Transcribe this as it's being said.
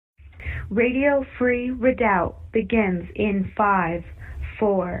Radio Free Redoubt begins in 5,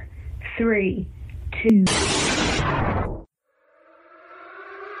 4, 3, 2.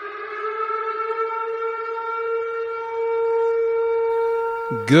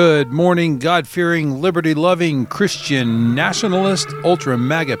 Good morning, God-fearing, liberty-loving, Christian nationalist,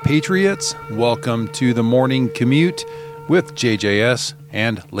 ultra-MAGA patriots. Welcome to the Morning Commute with JJS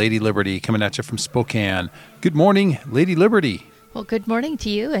and Lady Liberty coming at you from Spokane. Good morning, Lady Liberty. Well, good morning to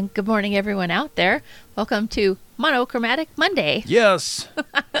you, and good morning, everyone out there. Welcome to Monochromatic Monday. Yes,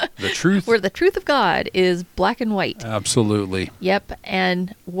 the truth. Where the truth of God is black and white. Absolutely. Yep,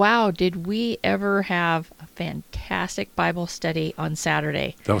 and wow, did we ever have a fantastic Bible study on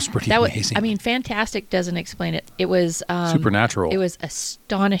Saturday. That was pretty amazing. Fantastic doesn't explain it. It was... supernatural. It was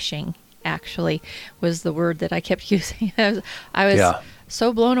astonishing, actually, was the word that I kept using. I was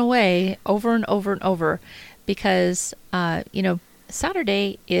so blown away over and over and over. Because,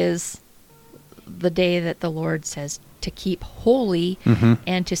 Saturday is the day that the Lord says to keep holy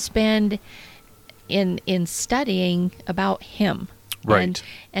and to spend in studying about Him. Right.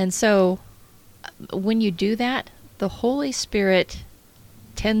 And so when you do that, the Holy Spirit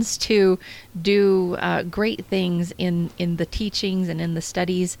tends to do great things in the teachings and in the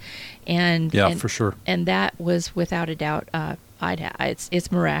studies. And for sure. And that was without a doubt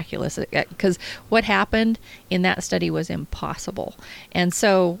it's miraculous, because what happened in that study was impossible. And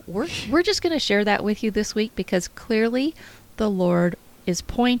so we're just going to share that with you this week, because clearly the Lord is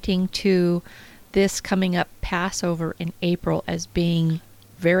pointing to this coming up Passover in April as being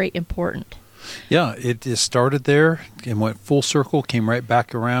very important. Yeah, it just started there and went full circle, came right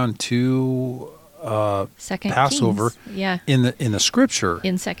back around to Second Passover. Kings. Yeah. In the scripture.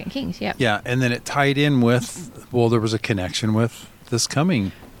 In 2 Kings, yeah. Yeah, and then it tied in with, there was a connection with this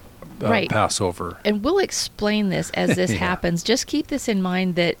coming Passover. And we'll explain this as this happens. Just keep this in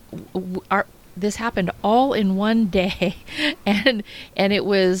mind that this happened all in one day, and it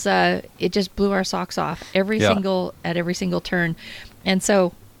was it just blew our socks off at every single turn. And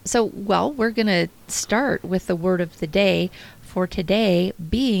so we're going to start with the word of the day for today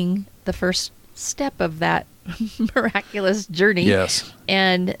being the first step of that miraculous journey. Yes.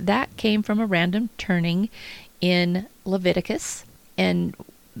 And that came from a random turning in Leviticus. And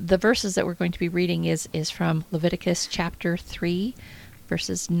the verses that we're going to be reading is from Leviticus chapter 3,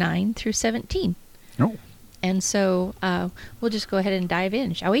 verses 9 through 17. Oh. And so we'll just go ahead and dive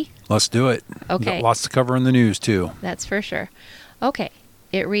in, shall we? Let's do it. Okay. Got lots to cover in the news, too. That's for sure. Okay.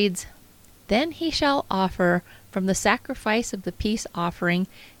 It reads, "Then he shall offer from the sacrifice of the peace offering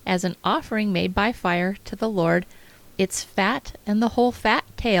as an offering made by fire to the Lord, its fat and the whole fat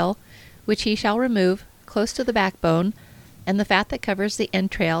tail, which he shall remove close to the backbone, and the fat that covers the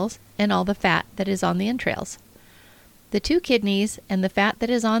entrails, and all the fat that is on the entrails. The 2 kidneys and the fat that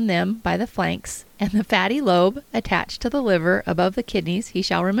is on them by the flanks, and the fatty lobe attached to the liver above the kidneys he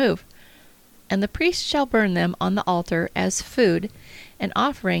shall remove. And the priest shall burn them on the altar as food, an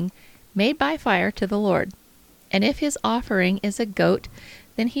offering made by fire to the Lord. And if his offering is a goat,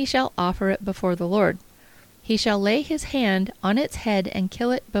 then he shall offer it before the Lord. He shall lay his hand on its head and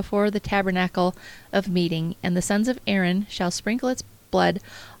kill it before the tabernacle of meeting, and the sons of Aaron shall sprinkle its blood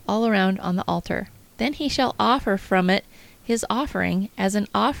all around on the altar. Then he shall offer from it his offering as an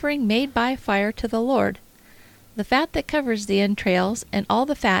offering made by fire to the Lord. The fat that covers the entrails, and all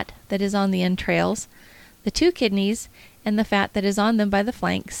the fat that is on the entrails, the 2 kidneys, and the fat that is on them by the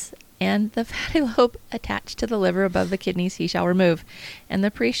flanks, and the fatty lobe attached to the liver above the kidneys he shall remove. And the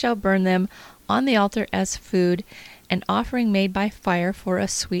priest shall burn them on the altar as food, an offering made by fire for a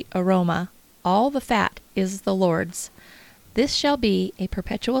sweet aroma. All the fat is the Lord's. This shall be a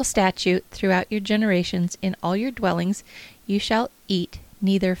perpetual statute throughout your generations. In all your dwellings you shall eat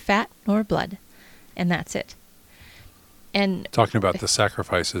neither fat nor blood." And that's it. And talking about the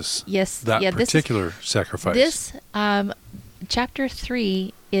sacrifices. Yes. That particular sacrifice. This chapter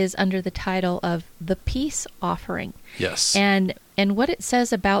 3 is under the title of the peace offering. Yes. And what it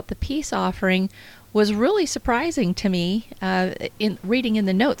says about the peace offering was really surprising to me in reading in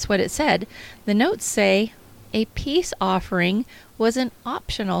the notes what it said. The notes say a peace offering was an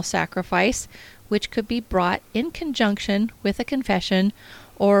optional sacrifice which could be brought in conjunction with a confession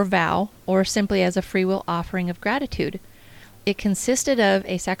or vow, or simply as a free will offering of gratitude. It consisted of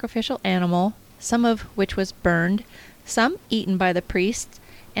a sacrificial animal, some of which was burned, some eaten by the priest,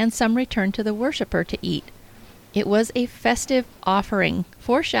 and some returned to the worshiper to eat. It was a festive offering,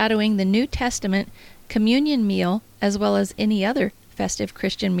 foreshadowing the New Testament communion meal, as well as any other festive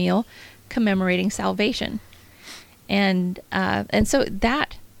Christian meal commemorating salvation. And so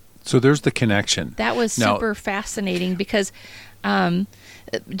that... So there's the connection. That was super fascinating, because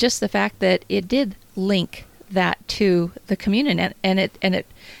just the fact that it did link that to the communion, and it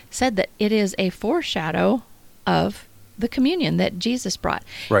said that it is a foreshadow of the communion that Jesus brought.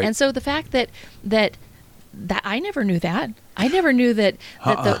 Right. And so the fact that I never knew that. I never knew that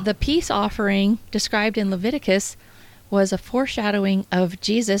the peace offering described in Leviticus was a foreshadowing of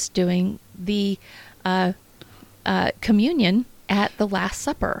Jesus doing the communion at the Last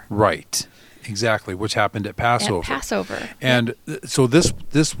Supper. Right. Exactly, which happened at Passover. And so this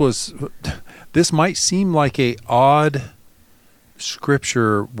might seem like a odd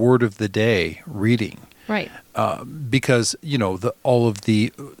scripture word of the day reading. Right. Because,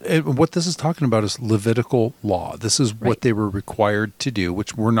 and what this is talking about is Levitical law. This is what they were required to do,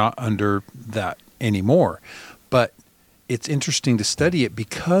 which we're not under that anymore. But it's interesting to study it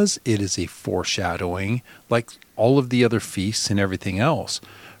because it is a foreshadowing, like all of the other feasts and everything else,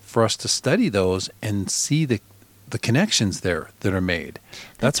 for us to study those and see the connections there that are made.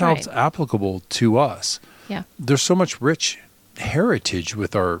 That's how it's applicable to us. Yeah. There's so much rich heritage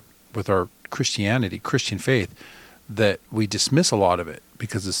with our Christianity, Christian faith, that we dismiss a lot of it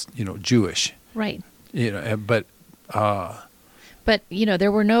because it's, Jewish. Right. But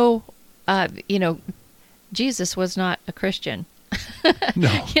there were no, Jesus was not a Christian.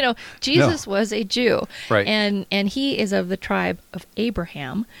 No. Jesus was a Jew. Right. And he is of the tribe of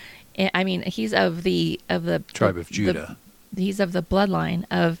Abraham. I mean, he's of the tribe of Judah. He's of the bloodline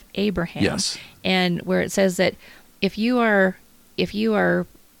of Abraham. Yes. And where it says that if you are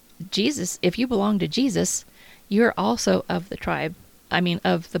Jesus, if you belong to Jesus, you're also of the tribe,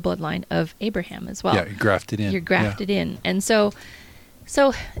 of the bloodline of Abraham as well. Yeah, you're grafted in. You're grafted in. And so,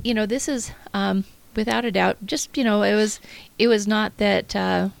 this is, without a doubt, just, it was not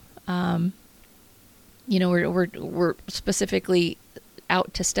that, we're specifically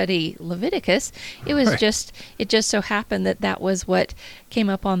out to study Leviticus. It was it just so happened that was what came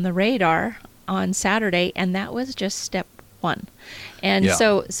up on the radar on Saturday, and that was just step one. And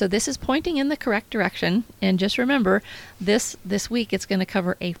so this is pointing in the correct direction. And just remember, this week it's going to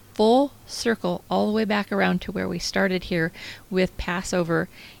cover a full circle all the way back around to where we started here with Passover,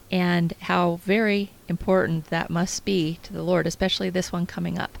 and how very important that must be to the Lord, especially this one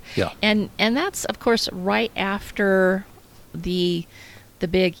coming up. Yeah. And that's, of course, right after the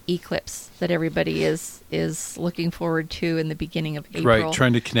big eclipse that everybody is looking forward to in the beginning of April. Right,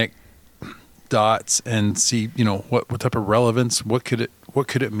 trying to connect dots and see, what type of relevance, what could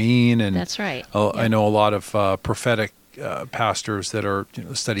it mean? And that's right. I know a lot of prophetic pastors that are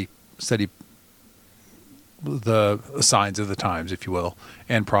study the signs of the times, if you will,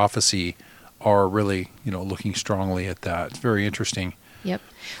 and prophecy are really looking strongly at that. It's very interesting. Yep.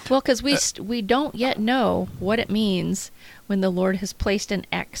 Well, because we don't yet know what it means when the Lord has placed an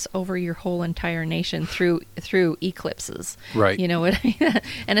X over your whole entire nation through eclipses. Right. You know what I mean?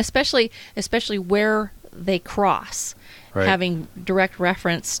 And especially where they cross, having direct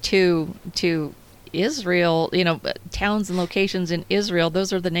reference to Israel, towns and locations in Israel.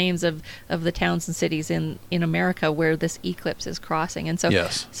 Those are the names of the towns and cities in America where this eclipse is crossing. And so,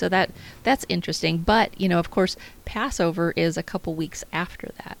 so that's interesting. But, of course, Passover is a couple weeks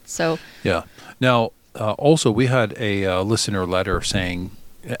after that. So yeah. Now, also, we had a listener letter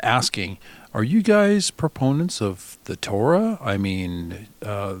asking, are you guys proponents of the Torah? I mean,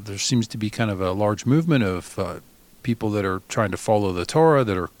 there seems to be kind of a large movement of people that are trying to follow the Torah,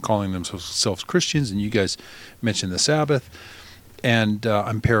 that are calling themselves Christians, and you guys mentioned the Sabbath, and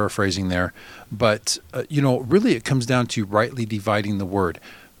I'm paraphrasing there, but really it comes down to rightly dividing the word.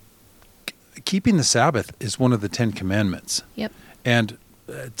 Keeping the Sabbath is one of the 10 Commandments. Yep. And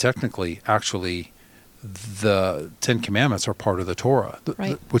technically, actually, the 10 Commandments are part of the Torah,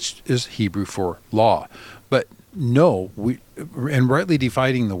 which is Hebrew for law. But no, and rightly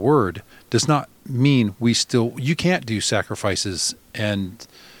dividing the word does not mean you can't do sacrifices and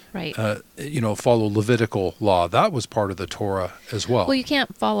follow Levitical law. That was part of the Torah as well. Well, you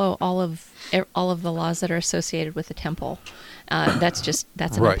can't follow all of the laws that are associated with the temple. That's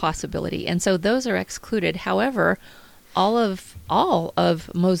an impossibility, and so those are excluded. However, all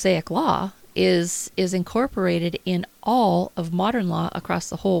of Mosaic law is incorporated in all of modern law across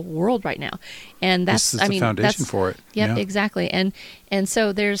the whole world right now, and that's the foundation for it. Yep, exactly. And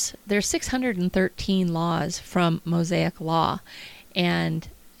so there's 613 laws from Mosaic law, and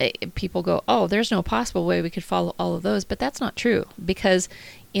people go, oh, there's no possible way we could follow all of those, but that's not true, because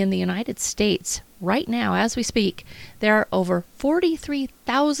in the United States right now, as we speak, there are over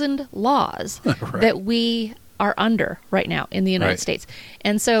 43,000 laws that we are under right now in the United States.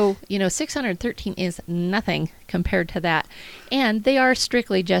 And so, 613 is nothing compared to that. And they are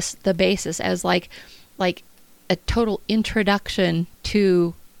strictly just the basis as like a total introduction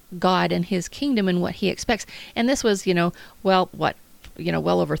to God and his kingdom and what he expects. And this was, well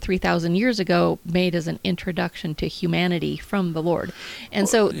over 3,000 years ago, made as an introduction to humanity from the Lord. And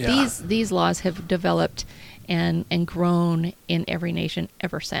so these laws have developed and grown in every nation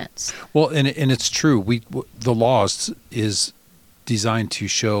ever since. Well, and it's true. The laws is designed to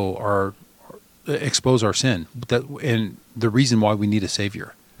show expose our sin, and the reason why we need a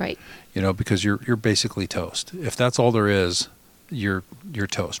savior. Right. Because you're basically toast. If that's all there is, you're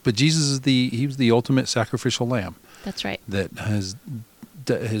toast. But Jesus he was the ultimate sacrificial lamb. That's right. That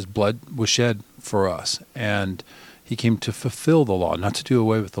his blood was shed for us, and he came to fulfill the law, not to do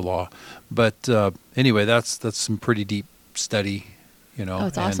away with the law. But anyway, that's some pretty deep study. Oh,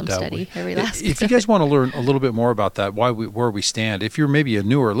 it's awesome study. Every last if you guys want to learn a little bit more about that, where we stand, if you're maybe a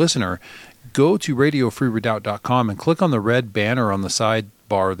newer listener, go to radiofreeredoubt.com and click on the red banner on the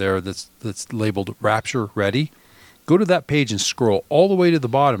sidebar there that's labeled Rapture Ready. Go to that page and scroll all the way to the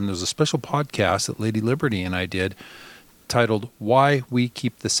bottom. There's a special podcast that Lady Liberty and I did titled Why We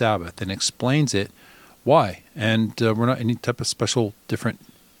Keep the Sabbath, and explains it why. And we're not any type of special different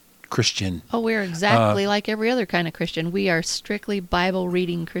Christian. Oh, we're exactly like every other kind of Christian. We are strictly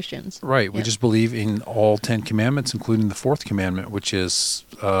Bible-reading Christians. Right. We just believe in all 10 commandments, including the fourth commandment, which is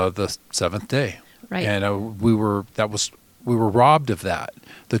the seventh day. Right. And we were robbed of that.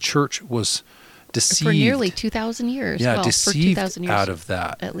 The church was deceived. For nearly 2,000 years. Yeah, well, deceived for 2,000 years out of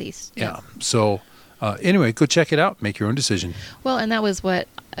that. At least. Yeah. So anyway, go check it out. Make your own decision. Well, and that was what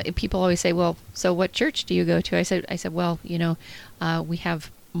people always say, well, so what church do you go to? I said, well, we have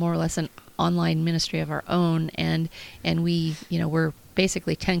more or less an online ministry of our own, and we, we're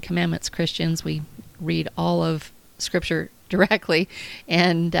basically 10 Commandments Christians. We read all of Scripture directly,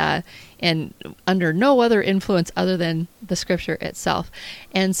 and under no other influence other than the Scripture itself.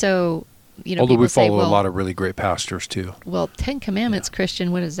 And so, although we say, follow a lot of really great pastors too. Well, 10 Commandments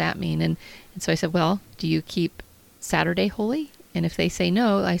Christian, what does that mean? And so I said, well, do you keep Saturday holy? And if they say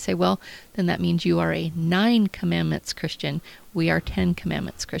no, I say, well, then that means you are a 9 Commandments Christian. We are 10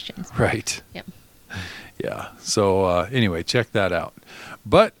 Commandments Christians. Right. Yep. Yeah. So anyway, check that out.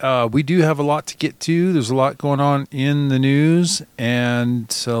 But we do have a lot to get to. There's a lot going on in the news,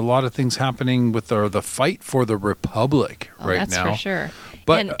 and a lot of things happening with the fight for the Republic right that's now. That's for sure.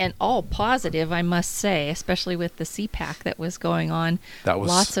 But, and all positive, I must say, especially with the CPAC that was going on. That was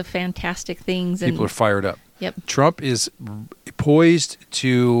lots of fantastic things. People are fired up. Yep. Trump is poised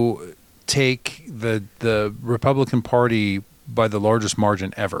to take the Republican Party by the largest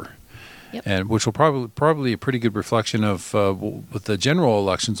margin ever. Yep. And which will probably a pretty good reflection of what the general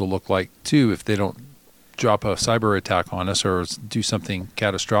elections will look like too, if they don't drop a cyber attack on us or do something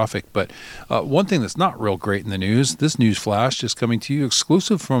catastrophic. But one thing that's not real great in the news, this news flash just coming to you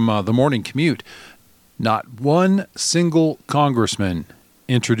exclusive from the Morning Commute. Not one single congressman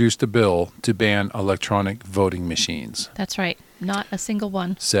introduced a bill to ban electronic voting machines. That's right. Not a single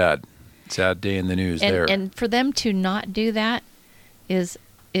one. Sad day in the news there. And for them to not do that is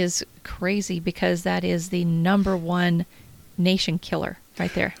crazy, because that is the number one nation killer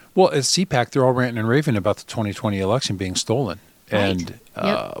right there. Well, at CPAC, they're all ranting and raving about the 2020 election being stolen. Right. And,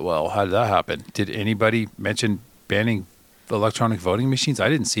 well, how did that happen? Did anybody mention banning electronic voting machines? I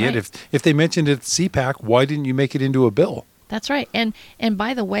didn't see it. If they mentioned it at CPAC, why didn't you make it into a bill? That's right. And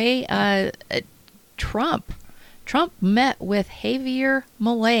by the way, Trump met with Javier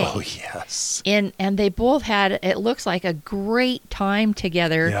Milei. Oh, yes. And they both had, it looks like, a great time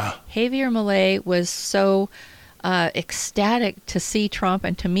together. Yeah. Javier Milei was so ecstatic to see Trump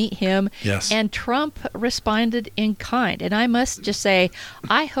and to meet him. Yes. And Trump responded in kind. And I must just say,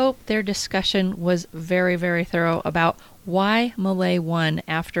 I hope their discussion was very, very thorough about why Milei won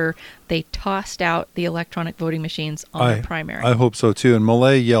after they tossed out the electronic voting machines on the primary. I hope so too. And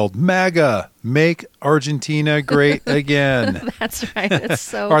Milei yelled, MAGA, make Argentina great again. That's right. It's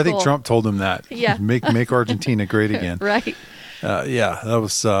so Or I think Trump told him that. Yeah. Make Argentina great again. Right. Yeah, that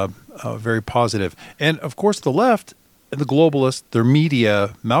was very positive. And of course, the left and the globalists, their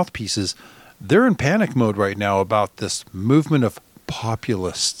media mouthpieces, they're in panic mode right now about this movement of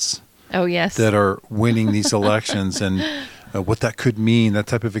populists. Oh, yes. That are winning these elections, and what that could mean, that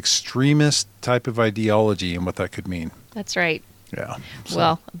type of extremist type of ideology and what that could mean. That's right. Yeah. So.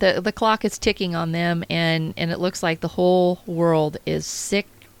 Well, the clock is ticking on them, and it looks like the whole world is sick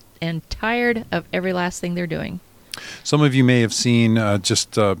and tired of every last thing they're doing. Some of you may have seen,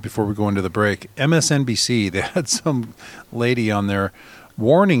 just before we go into the break, MSNBC, they had some lady on there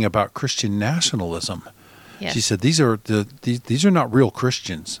warning about Christian nationalism. Yes. She said, these are not real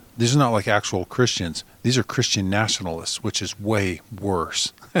Christians. These are not like actual Christians. These are Christian nationalists, which is way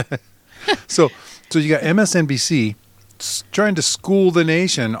worse. So you got MSNBC trying to school the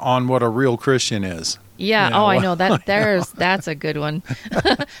nation on what a real Christian is. Yeah. You know? I know that. That's a good one.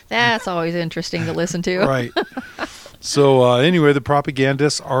 That's always interesting to listen to. Right. So anyway, the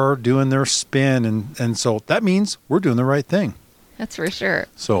propagandists are doing their spin, and so that means we're doing the right thing. That's for sure.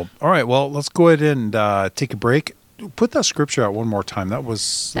 So, all right, well, let's go ahead and take a break. Put that scripture out one more time. That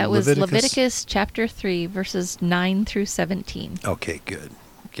was Leviticus chapter 3, verses 9 through 17. Okay, good.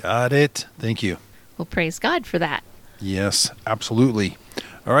 Got it. Thank you. Well, praise God for that. Yes, absolutely.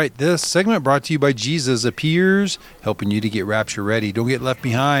 All right, this segment brought to you by Jesus Appears, helping you to get rapture ready. Don't get left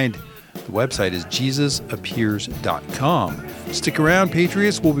behind. The website is JesusAppears.com. Stick around,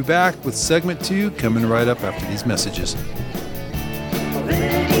 Patriots. We'll be back with segment 2 coming right up after these messages.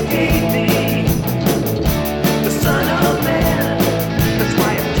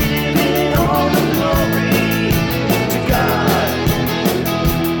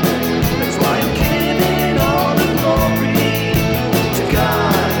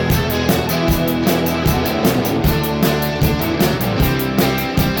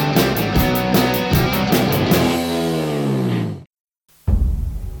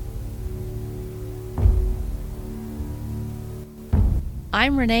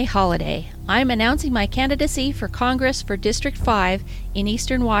 I'm Renee Holiday. I'm announcing my candidacy for Congress for District 5 in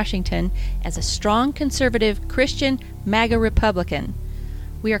Eastern Washington as a strong conservative Christian MAGA Republican.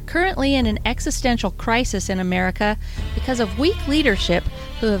 We are currently in an existential crisis in America because of weak leadership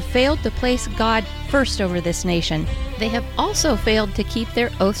who have failed to place God first over this nation. They have also failed to keep their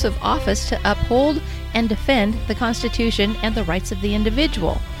oaths of office to uphold and defend the Constitution and the rights of the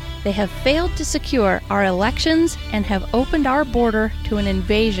individual. They have failed to secure our elections and have opened our border to an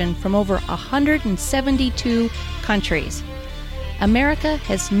invasion from over 172 countries. America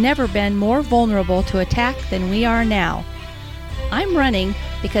has never been more vulnerable to attack than we are now. I'm running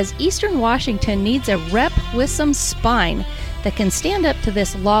because Eastern Washington needs a rep with some spine that can stand up to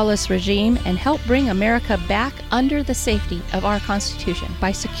this lawless regime and help bring America back under the safety of our Constitution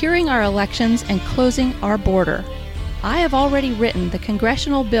by securing our elections and closing our border. I have already written the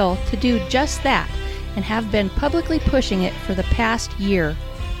congressional bill to do just that and have been publicly pushing it for the past year.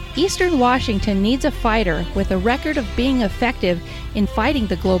 Eastern Washington needs a fighter with a record of being effective in fighting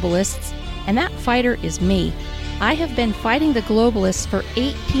the globalists, and that fighter is me. I have been fighting the globalists for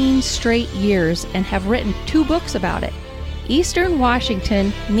 18 straight years and have written 2 books about it. Eastern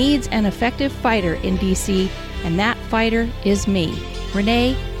Washington needs an effective fighter in D.C., and that fighter is me,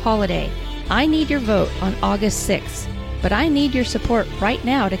 Renee Holiday. I need your vote on August 6th, but I need your support right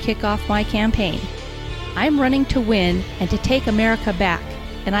now to kick off my campaign. I'm running to win and to take America back,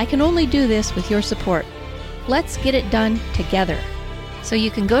 and I can only do this with your support. Let's get it done together. So you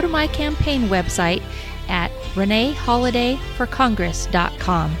can go to my campaign website at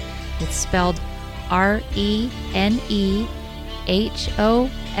ReneeHolidayForCongress.com. It's spelled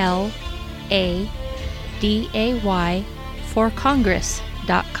ReneeHolAday for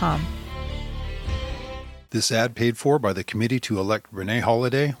Congress.com. This ad paid for by the Committee to Elect Renee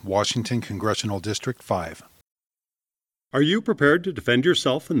Holiday, Washington Congressional District 5. Are you prepared to defend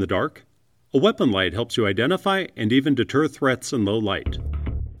yourself in the dark? A weapon light helps you identify and even deter threats in low light.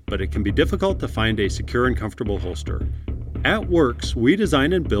 But it can be difficult to find a secure and comfortable holster. At Works, we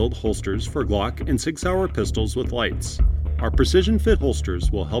design and build holsters for Glock and 6-hour pistols with lights. Our precision fit holsters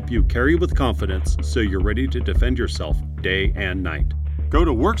will help you carry with confidence so you're ready to defend yourself day and night. Go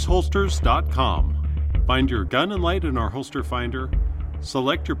to worksholsters.com. Find your gun and light in our holster finder,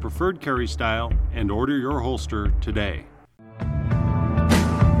 select your preferred carry style, and order your holster today.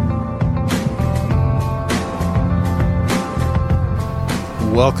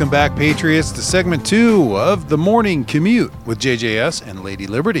 Welcome back, Patriots, to segment 2 of the Morning Commute with JJS and Lady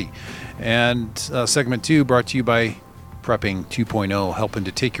Liberty. And segment 2 brought to you by Prepping 2.0, helping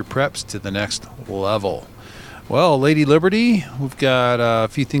to take your preps to the next level. Well, Lady Liberty, we've got a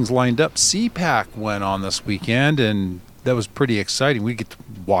few things lined up. CPAC went on this weekend, and that was pretty exciting. We get to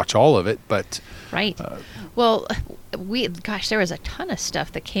watch all of it, but... Right. Well, there was a ton of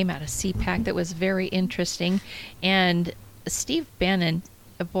stuff that came out of CPAC that was very interesting. And Steve Bannon,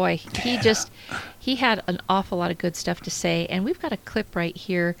 boy, he had an awful lot of good stuff to say. And we've got a clip right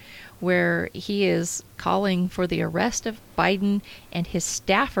here where he is calling for the arrest of Biden and his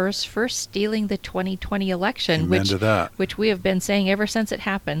staffers for stealing the 2020 election, which we have been saying ever since it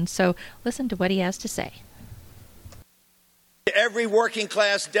happened. So listen to what he has to say. Every working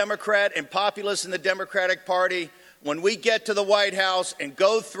class Democrat and populist in the Democratic Party, when we get to the White House and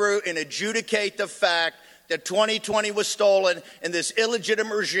go through and adjudicate the fact that 2020 was stolen and this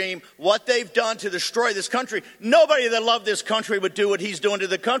illegitimate regime, what they've done to destroy this country. Nobody that loved this country would do what he's doing to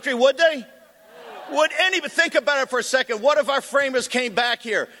the country, would they? Would anybody think about it for a second? What if our framers came back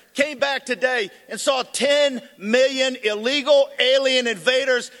today and saw 10 million illegal alien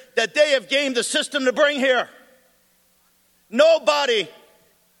invaders that they have gamed the system to bring here? Nobody.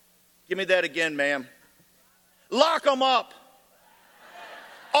 Give me that again, ma'am. Lock them up.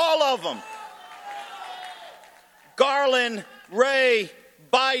 All of them. Garland, Ray,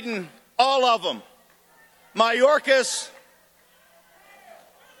 Biden, all of them. Mayorkas.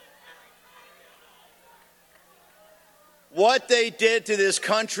 What they did to this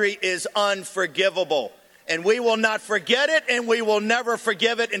country is unforgivable. And we will not forget it, and we will never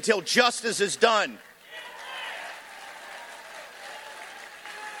forgive it until justice is done.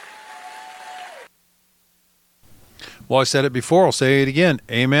 Well, I said it before. I'll say it again.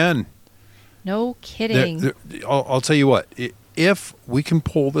 Amen. No kidding. I'll tell you what. If we can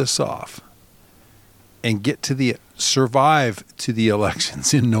pull this off and survive to the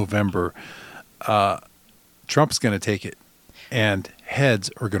elections in November, Trump's going to take it, and heads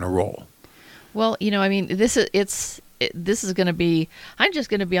are going to roll. Well, this is going to be. I'm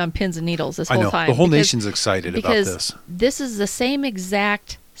just going to be on pins and needles this whole time. The whole nation's excited about this. This is the same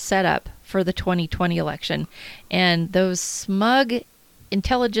exact setup for the 2020 election, and those smug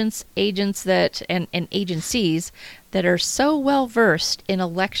intelligence agents and agencies that are so well versed in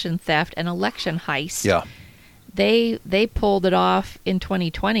election theft and election heist. Yeah. They pulled it off in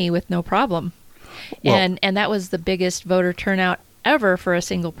 2020 with no problem. Well, and that was the biggest voter turnout ever for a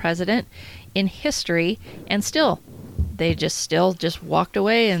single president in history, and they just walked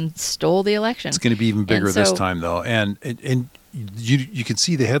away and stole the election. It's going to be even bigger this time, though. And you can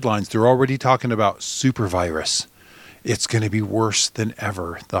see the headlines. They're already talking about super virus. It's going to be worse than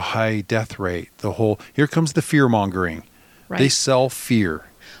ever. The high death rate, here comes the fear mongering. Right. They sell fear.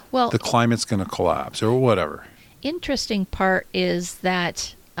 Well, the climate's going to collapse or whatever. Interesting part is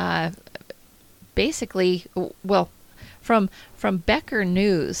that basically, from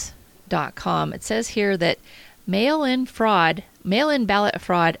BeckerNews.com, it says here that mail-in ballot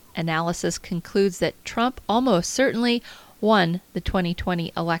fraud analysis concludes that Trump almost certainly won the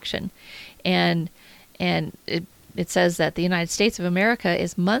 2020 election, and it says that the United States of America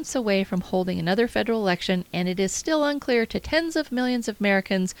is months away from holding another federal election, and it is still unclear to tens of millions of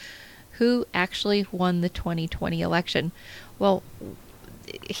Americans who actually won the 2020 election. Well,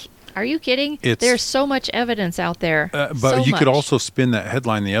 are you kidding? There's so much evidence out there. But you could also spin that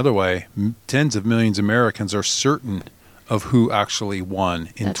headline the other way. Tens of millions of Americans are certain of who actually won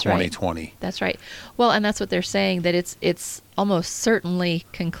in 2020. Right. That's right. Well, and that's what they're saying, that it's almost certainly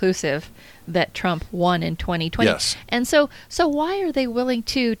conclusive that Trump won in 2020. Yes. And so why are they willing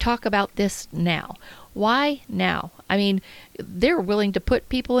to talk about this now? Why now? I mean, they're willing to put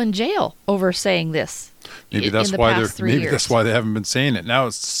people in jail over saying this. Maybe that's why that's why they haven't been saying it. Now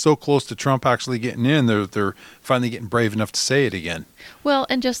it's so close to Trump actually getting in, they're finally getting brave enough to say it again. Well,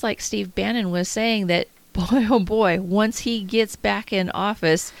 and just like Steve Bannon was saying, that boy, oh boy, once he gets back in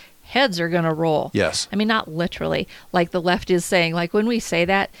office, heads are going to roll. Yes. I mean, not literally, like the left is saying. Like when we say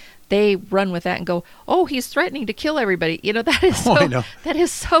that, they run with that and go, "Oh, he's threatening to kill everybody." That is so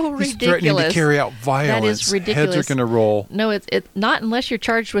ridiculous. He's threatening to carry out violence. That is ridiculous. Heads are going to roll. No, it's not unless you're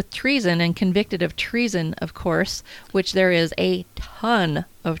charged with treason and convicted of treason, of course, which there is a ton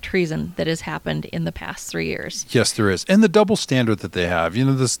of treason that has happened in the past 3 years. Yes, there is. And the double standard that they have.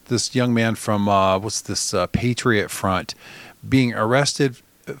 This young man from Patriot Front being arrested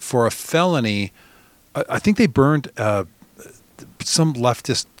for a felony. I think they burned some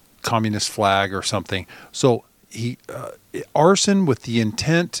leftist communist flag or something. So he arson with the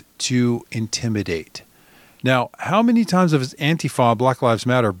intent to intimidate. Now, how many times has Antifa, Black Lives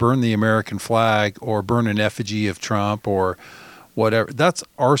Matter, burn the American flag or burn an effigy of Trump or whatever? That's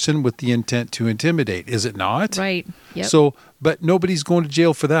arson with the intent to intimidate, is it not? Right. Yep. So, but nobody's going to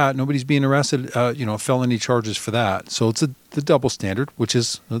jail for that. Nobody's being arrested, felony charges for that. So it's the double standard, which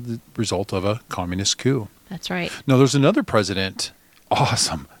is the result of a communist coup. That's right. Now, there's another president.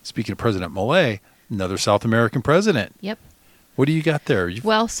 Awesome. Speaking of President Milei, another South American president. Yep. What do you got there?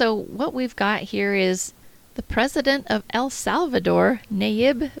 Well, so what we've got here is the president of El Salvador,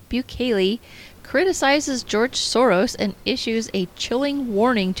 Nayib Bukele, criticizes George Soros and issues a chilling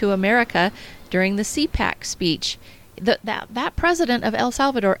warning to America during the CPAC speech. That president of El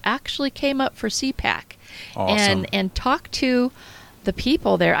Salvador actually came up for CPAC. Awesome. and talked to the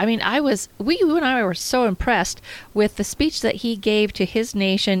people there. I mean, you and I were so impressed with the speech that he gave to his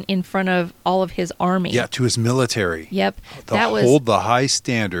nation in front of all of his army. Yeah, to his military. Yep. Hold the high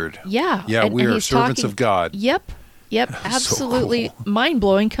standard. Yeah. Yeah, we are servants of God. Yep. Absolutely so cool.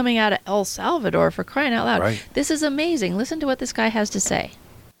 mind-blowing, coming out of El Salvador, for crying out loud. Right. This is amazing. Listen to what this guy has to say.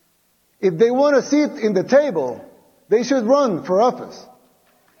 If they want a seat in the table, they should run for office.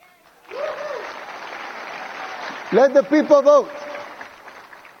 Let the people vote.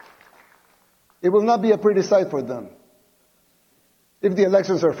 It will not be a pretty sight for them if the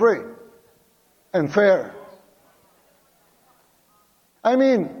elections are free and fair. I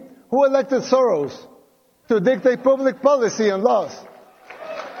mean, who elected Soros to dictate public policy and laws?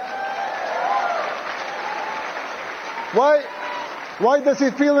 Why does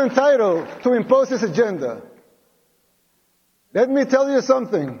he feel entitled to impose his agenda? Let me tell you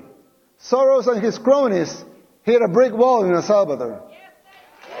something. Soros and his cronies hit a brick wall in El Salvador.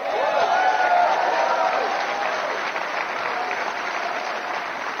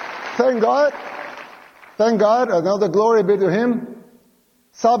 Thank God, and all the glory be to him,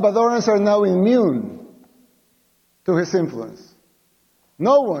 Salvadorans are now immune to his influence.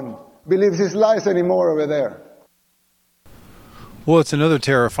 No one believes his lies anymore over there. Well, it's another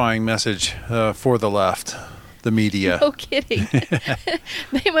terrifying message for the left, the media. No kidding.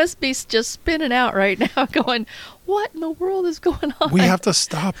 They must be just spinning out right now going, what in the world is going on? We have to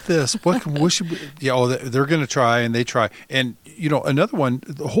stop this. What should we? Yeah, they're going to try, and they try. And, another one,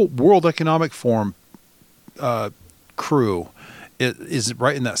 the whole World Economic Forum crew is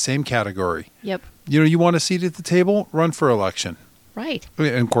right in that same category. Yep. You want a seat at the table? Run for election. Right.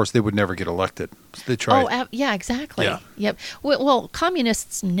 And of course, they would never get elected. They tried. Oh, yeah, exactly. Yeah. Yep. Well,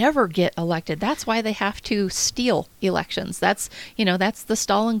 communists never get elected. That's why they have to steal elections. That's the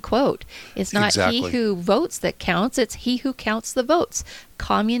Stalin quote. It's not exactly. He who votes that counts. It's he who counts the votes.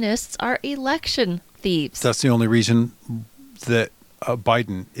 Communists are election thieves. That's the only reason that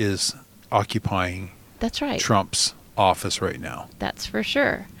Biden is occupying That's right. Trump's office right now. That's for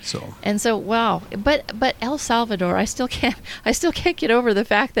sure. So wow. But El Salvador, I still can't get over the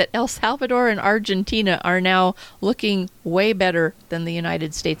fact that El Salvador and Argentina are now looking way better than the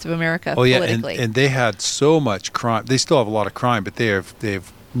United States of America politically. And they had so much crime. They still have a lot of crime, but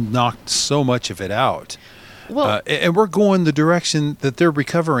they've knocked so much of it out. Well, and we're going the direction that they're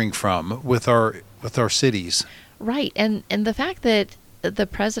recovering from with our cities. Right. And the fact that the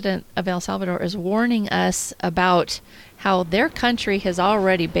president of El Salvador is warning us about how their country has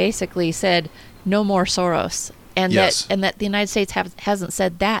already basically said no more Soros, and yes. that the United States hasn't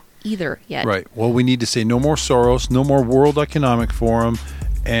said that either yet. Right. Well, we need to say no more Soros, no more World Economic Forum,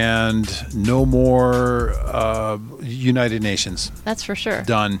 and no more United Nations. That's for sure.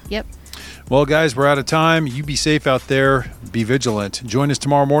 Done. Yep. Well, guys, we're out of time. You be safe out there. Be vigilant. Join us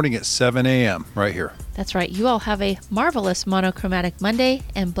tomorrow morning at 7 a.m. right here. That's right. You all have a marvelous monochromatic Monday,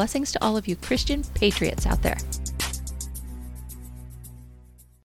 and blessings to all of you Christian patriots out there.